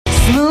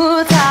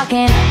smooth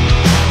talking,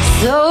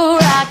 so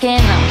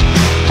rockin'.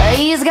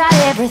 He's got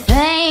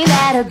everything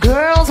that a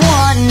girl's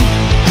wantin'.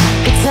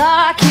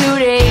 Guitar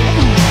cutie,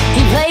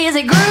 he plays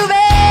it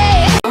groovy.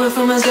 I went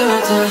from a 0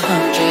 to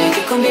 100.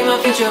 You can be my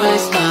future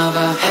ex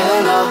lover.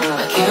 Hello,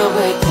 I can't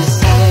wait to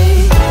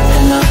say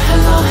hello,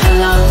 hello,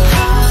 hello.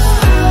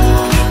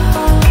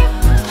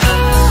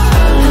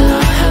 Hello,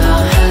 hello,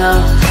 hello.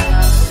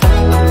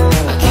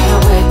 I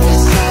can't wait to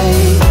say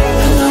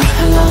hello,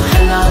 hello,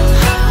 hello.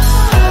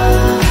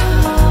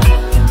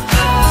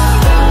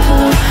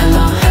 Hello,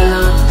 hello,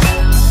 hello.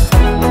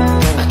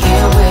 I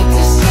can't wait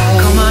to say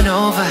come on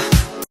over.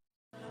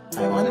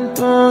 I want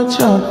to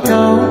chop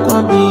your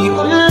body.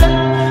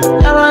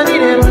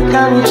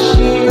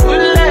 She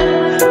will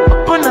let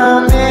open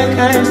up, make I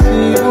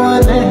see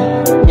one day.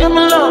 Yeah,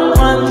 my love,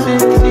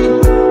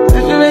 160.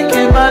 If you make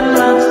a bad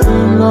man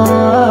sing,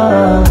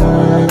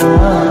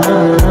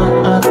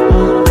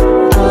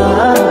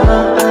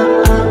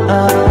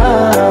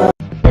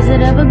 Is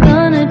it ever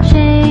gonna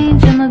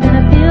change? Am I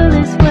gonna feel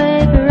this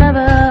way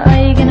forever?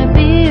 Are you gonna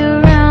be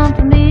around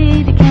for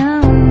me to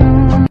count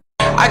on?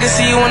 I can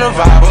see you wanna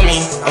vibe with me.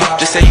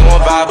 Just say you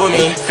wanna vibe with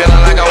me.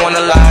 Feeling like I won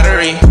the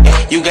lottery.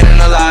 You getting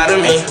a lot of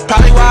me.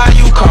 Probably why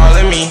you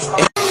calling me.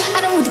 I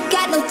don't really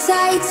got no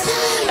tights.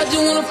 I just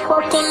wanna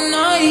fuck all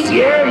night.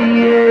 yeah,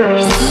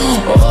 yeah.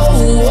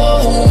 Oh,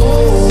 oh,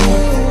 oh.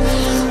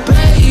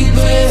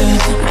 Baby,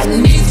 I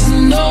need to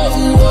know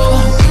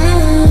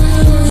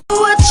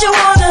What you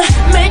wanna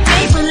make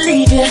me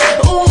believe it?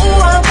 Ooh,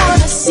 I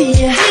wanna see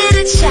it. Hit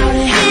it, shout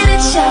it, hit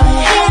it, shout it,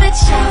 hit it,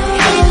 shout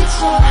it, hit it,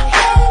 shout it.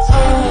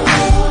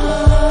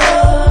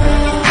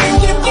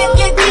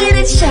 Hit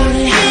it, shout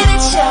it, hit it,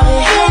 shout it,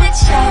 hit it,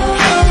 shout it,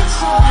 hit it,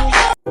 shout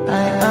it. I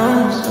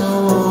am so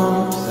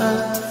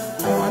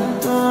obsessed. I want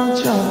to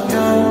chop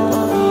your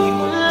body.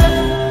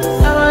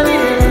 I want to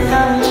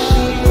carry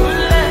she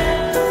will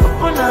let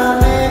open up,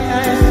 make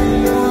I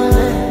see one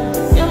day.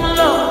 Yeah, my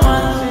love,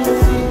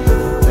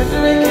 160. If you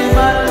make a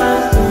bad man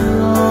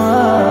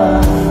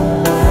sing,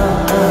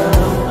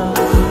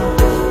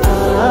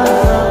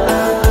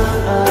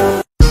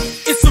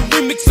 It's a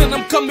remix and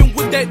I'm coming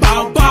with that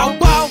bow, bow,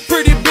 bow.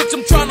 Pretty bitch,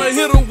 I'm tryna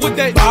hit her with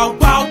that bow,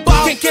 bow,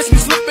 bow. Can't catch me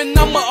slipping,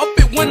 I'ma up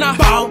it when I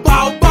bow,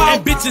 bow, bow.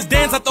 And bitches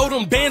dance, I throw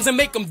them bands and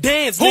make them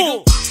dance,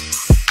 nigga.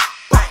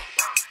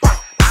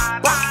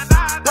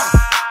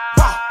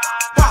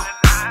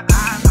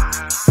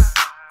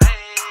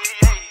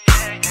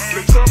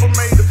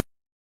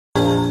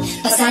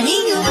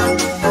 Passarinho,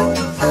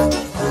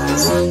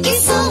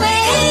 isso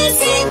é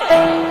esse.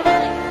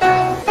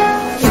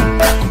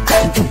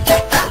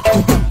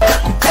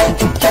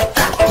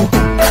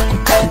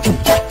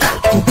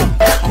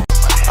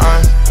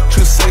 I'm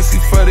too sexy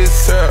for this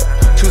syrup.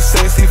 Too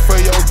sexy for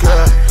your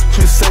girl.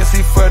 Too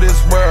sexy for this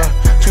world.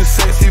 Too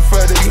sexy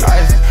for this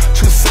life.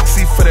 Too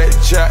sexy for that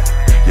jack.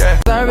 Yeah.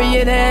 sorry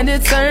it had to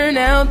turn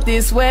out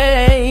this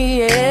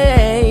way.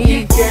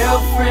 Your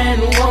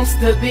girlfriend wants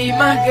to be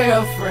my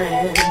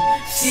girlfriend.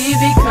 She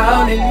be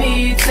calling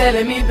me,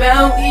 telling me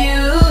about you.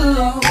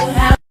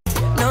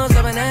 No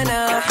stopping her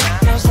now,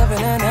 no stopping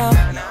her now.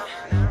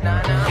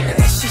 And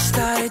then she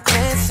started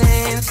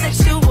dancing,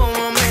 sexual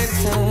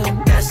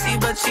momentum. Nasty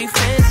but she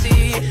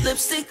fancy,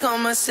 lipstick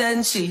on my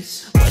satin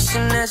cheeks. What's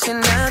your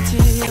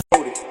nationality?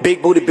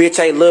 Big booty bitch,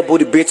 ain't little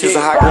booty bitch. It's a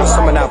hot girl,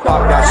 summer now,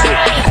 pop that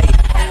shit.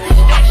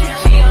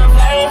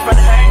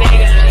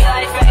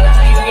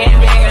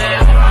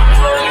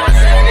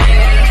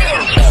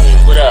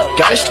 What up?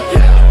 Gangsta,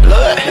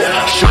 blood,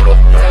 shooter,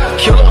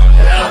 killer,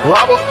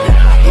 robber,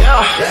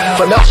 yeah,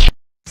 finesse.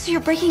 So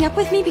you're breaking up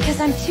with me because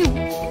I'm too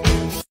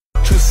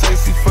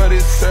sexy for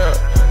this syrup,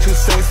 too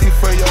sexy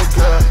for your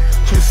girl,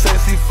 too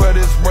sexy for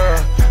this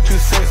world, too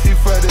sexy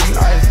for this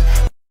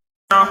life.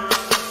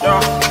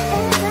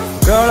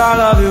 Girl, I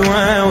love it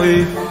when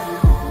we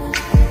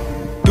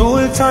do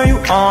it, turn you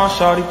on.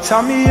 Shawty,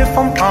 tell me if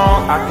I'm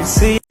wrong, I can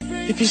see.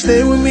 If you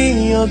stay with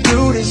me, I'll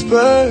do this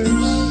first.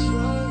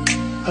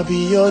 I'll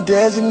be your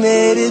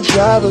designated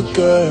driver,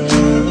 girl.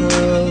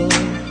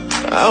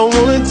 I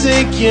wanna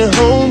take you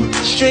home,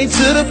 straight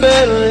to the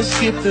bed, let's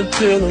skip the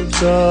pillow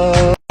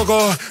talk.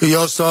 Y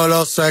yo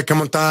solo sé que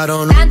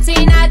montaron.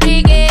 dancing at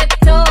the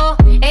ghetto,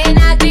 and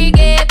at the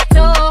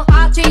ghetto,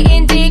 party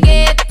in the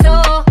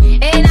ghetto,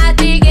 and at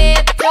the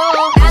ghetto,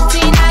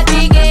 dancing at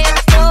the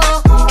ghetto,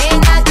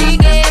 and at the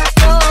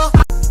ghetto.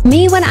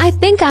 Me when I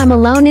think I'm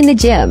alone in the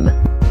gym.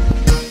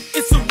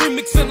 It's a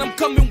remix and I'm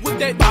coming with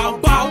that bow,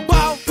 bow,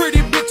 bow.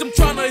 Pretty bitch, I'm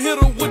tryna hit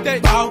her with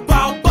that bow,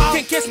 bow, bow.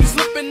 Can't catch me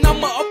slipping,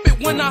 I'ma up it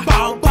when I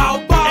bow, bow,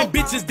 bow. And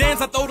bitches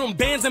dance, I throw them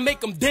bands and make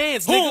them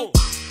dance, nigga.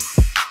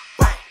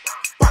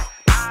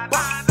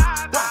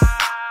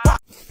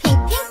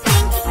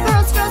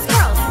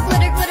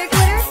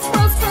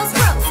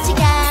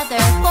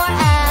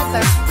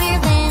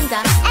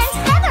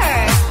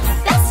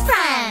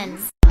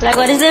 Like,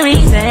 what is the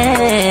reason?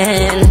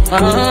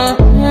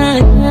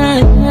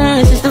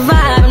 It's just the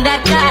vibe, I'm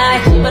that guy.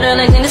 She put her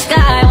legs in the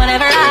sky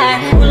whenever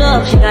I pull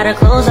up. She got her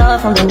clothes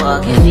off from the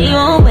walk, and she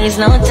won't waste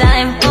no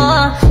time.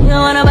 Oh, you don't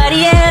want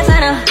nobody else, I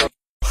know.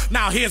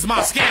 Now here's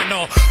my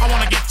scandal. I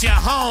wanna get you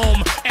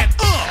home and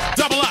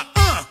double up.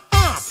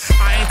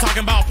 I ain't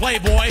talking about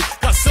Playboy,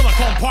 cause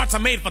silicone parts are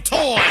made for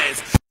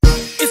toys.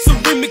 It's a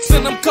remix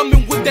and I'm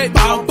coming with that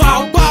bow,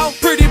 bow, bow.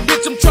 Pretty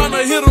bitch, I'm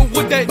tryna hit her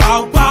with that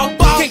bow, bow,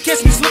 bow. Can't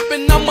catch me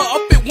slipping, I'ma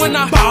up it when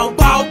I bow,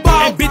 bow,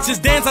 bow. And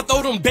bitches dance, I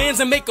throw them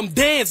bands and make them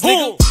dance,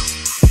 nigga.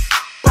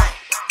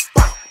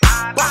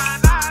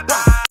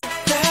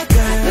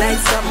 Like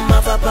something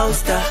off a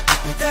poster.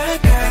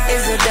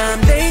 Is a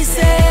dime, they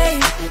say.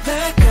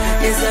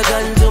 Is a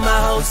gun to my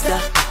holster.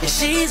 And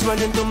she's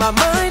running through my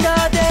mind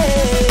all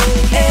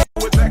day.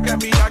 With that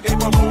at me, I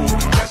gave a move.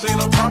 That ain't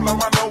no problem,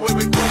 I know where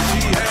we go. She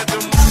had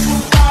them.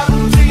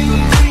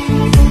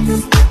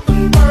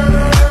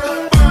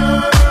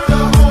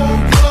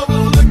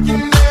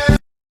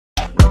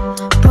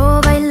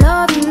 Provide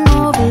loving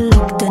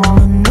overlooked and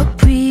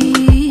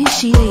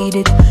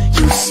unappreciated.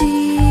 You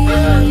see,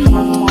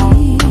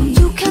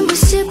 you can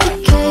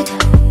reciprocate.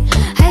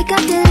 I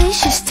got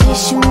delicious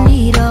taste. You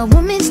need a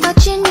woman's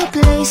touch in your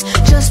place.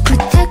 Just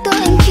protect her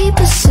and keep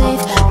her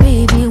safe.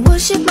 Baby,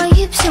 worship my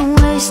hips and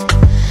waist.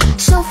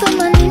 So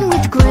feminine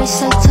with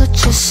grace. I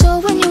touch your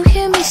soul when you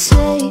hear me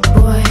say,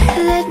 boy,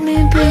 let me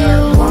be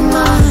a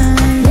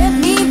woman. Let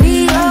me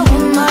be a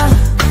woman.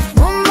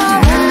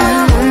 Woman,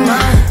 woman,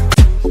 woman.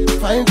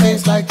 Fine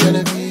face like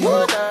Genevieve.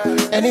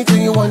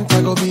 Anything you want,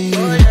 I go be.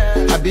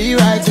 I be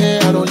right here,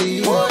 I don't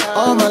leave.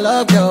 All my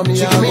love, girl,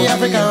 me, I'm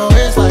African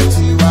waist like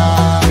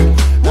Tiwa.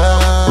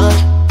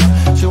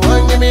 She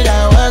won't give me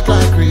that work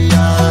like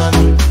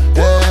Rihanna.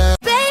 Yeah.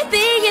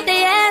 Baby, if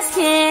they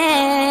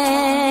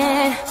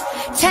asking,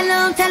 tell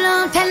them, tell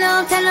them, tell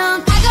them, tell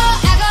them. I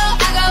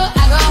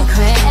go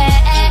crazy.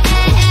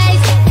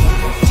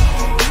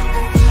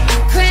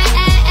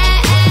 Crazy.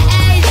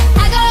 I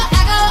go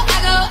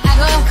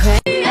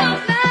crazy.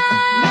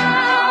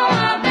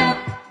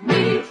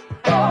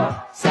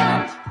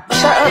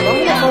 Shut up, I'm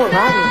gonna go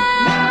Rodney.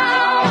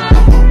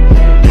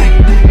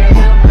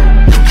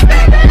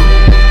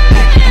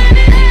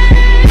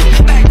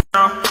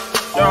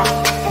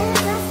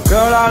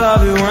 Girl, I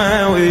love it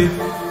when we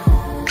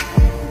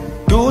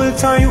do it,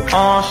 turn you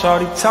on,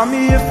 shawty. Tell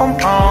me if I'm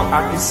wrong,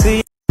 I can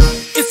see.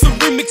 It's a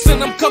remix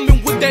and I'm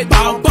coming with that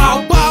bow,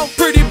 bow, bow.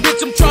 Pretty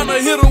bitch, I'm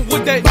tryna hit her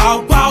with that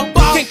bow, bow,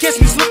 bow. Can't catch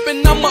me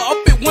slipping, I'ma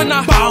up it when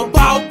I bow,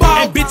 bow,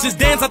 bow. And bitches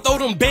dance, I throw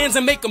them bands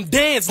and make them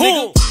dance,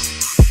 nigga.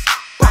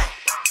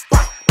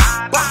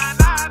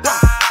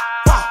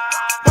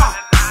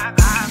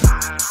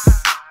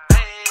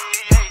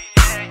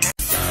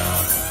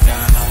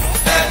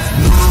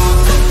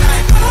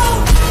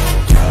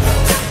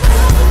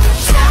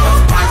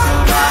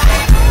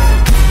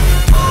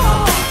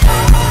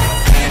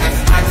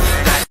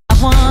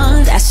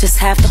 That's just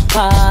half the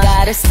part.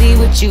 Gotta see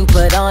what you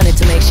put on it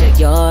to make sure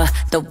you're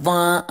the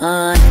one.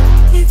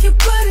 If you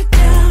put it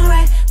down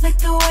right, like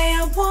the way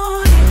I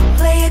want it,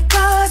 play it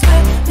cards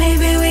right,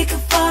 maybe we could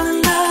fall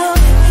in love.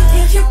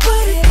 If you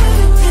put it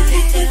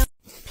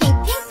Pink,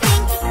 pink,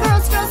 pink,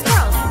 girls, girls,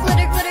 girls.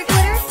 Glitter, glitter,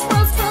 glitter.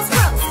 Swirls, swirls,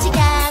 swirls.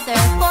 Together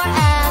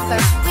forever.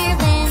 We're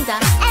Linda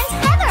and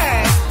Heather,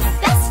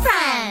 best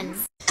friends.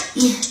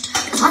 Yeah,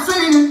 I'm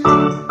feeling them.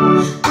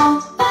 Oh,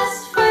 best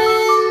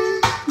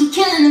friend, we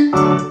killing them.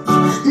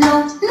 No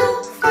new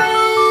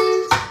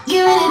friends,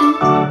 get rid of them.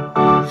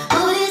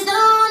 Oh, these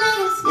don't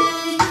niggas,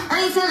 yeah, I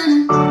ain't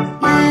feeling them.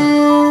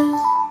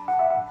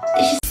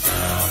 Yeah, it's just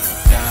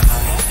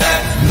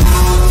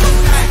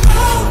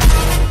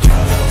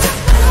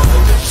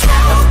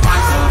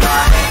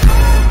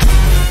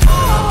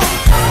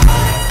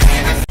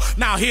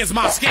Now here's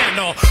my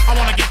scandal. I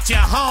wanna get you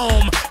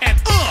home and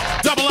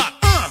double up.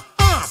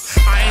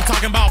 I ain't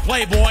talking about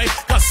Playboy,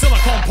 cause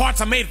silicone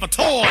parts are made for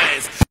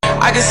toys.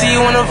 I can see you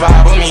wanna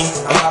vibe with me.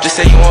 Just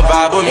say you wanna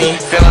vibe with me.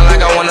 Feeling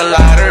like I won the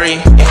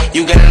lottery.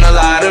 You getting a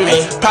lot of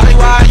me. Probably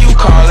why you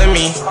calling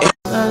me.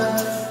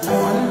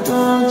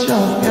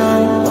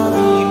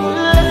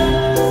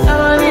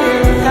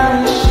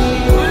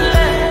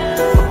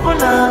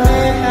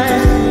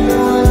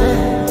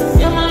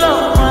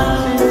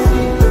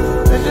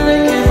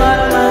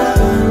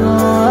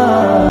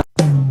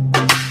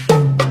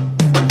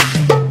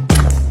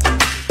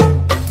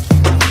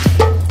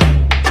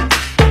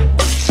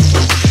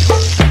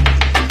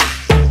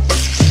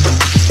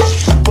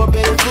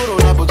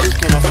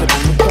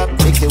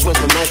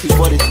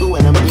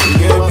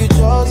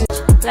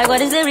 like,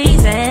 what is the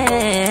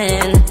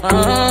reason?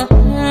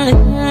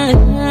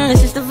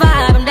 It's just the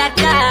vibe, I'm that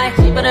guy.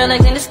 She put her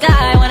legs in the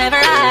sky whenever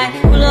I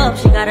pull up.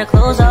 She got her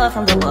clothes off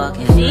from the walk,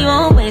 and she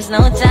won't waste no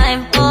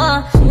time.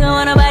 Oh, she don't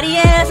want nobody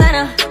else, I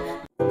know.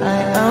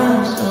 I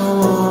am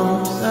so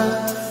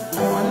obsessed. I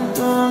want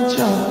to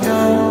choke you.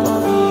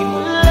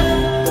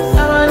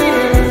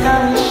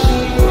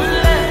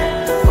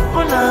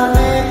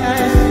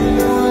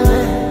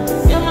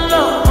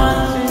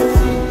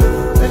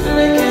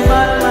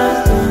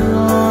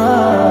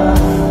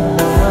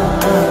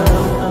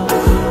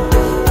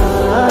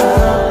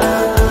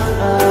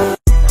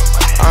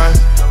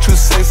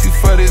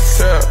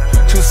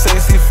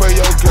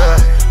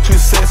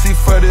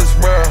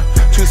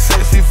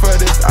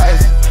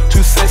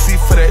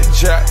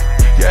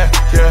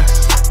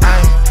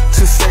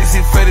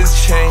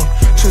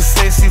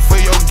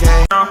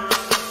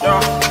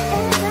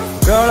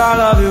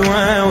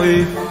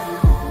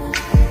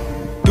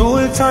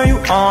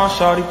 on,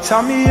 shawty,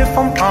 tell me if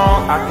I'm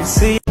wrong. I can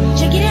see.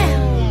 Check it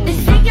out. They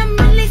say I'm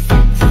really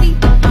sexy,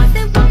 but boys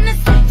they wanna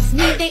sex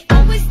me. They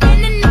always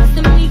standing next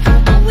to me,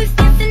 always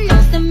dancing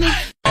next to me.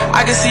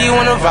 I can see you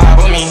wanna vibe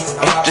with me.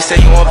 Just say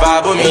you wanna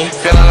vibe with me.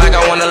 Feeling like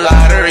I won the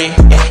lottery.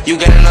 You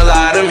getting a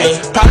lot of me.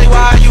 Probably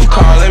why you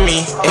calling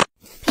me.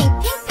 Pink,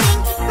 pink, pink,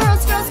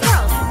 girls, girls,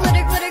 girls.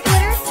 Glitter, glitter,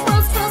 glitter.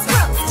 Girls, girls,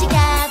 girls.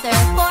 Together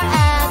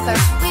forever.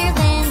 We're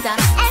Linda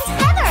and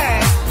Heather,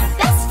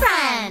 best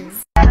friends.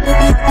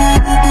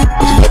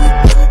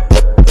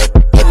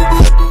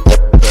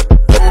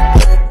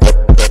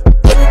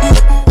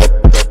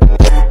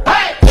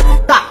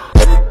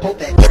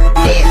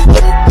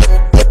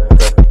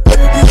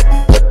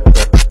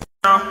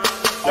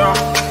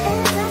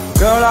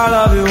 Girl, I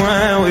love it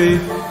when we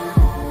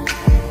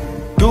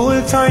do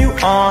it, turn you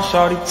on,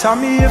 shawty, tell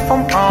me if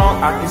I'm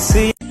wrong. I can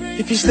see.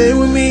 If you stay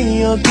with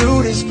me, I'll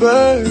do this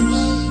first.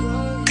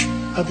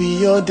 I'll be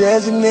your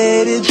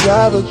designated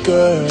driver,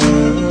 girl.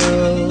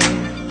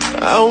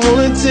 I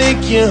wanna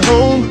take you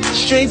home,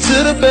 straight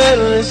to the bed,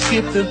 let's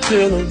skip the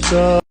pillow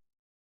talk.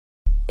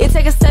 It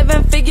take a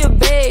 7-figure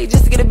bag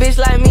just to get a bitch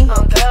like me.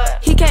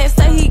 He can't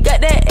say he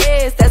got that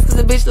ass, that's cause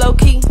the bitch low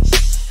key.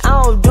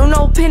 I don't do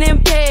no pen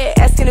and pad,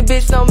 asking a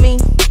bitch on me.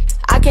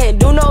 I can't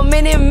do no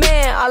minute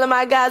man, all of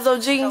my guys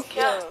OG.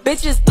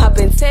 Bitches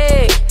poppin'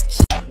 tag.